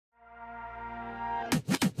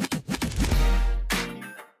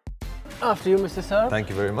After you, Mr. Sarbh. Thank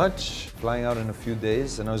you very much. Flying out in a few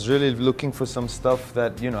days, and I was really looking for some stuff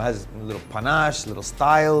that, you know, has a little panache, a little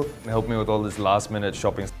style. Help me with all this last-minute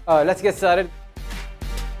shopping. Let's get started.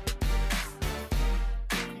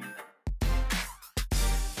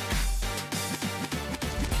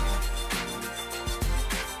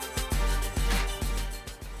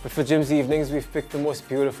 But for Jim's evenings, we've picked the most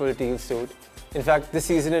beautiful teal suit. In fact, this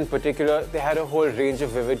season in particular, they had a whole range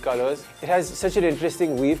of vivid colors. It has such an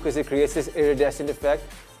interesting weave because it creates this iridescent effect.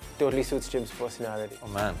 Totally suits Jim's personality. Oh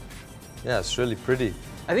man, yeah, it's really pretty.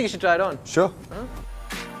 I think you should try it on. Sure.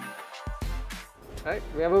 Right,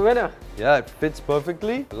 we have a winner. Yeah, it fits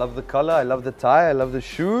perfectly. I love the color, I love the tie, I love the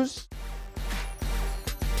shoes.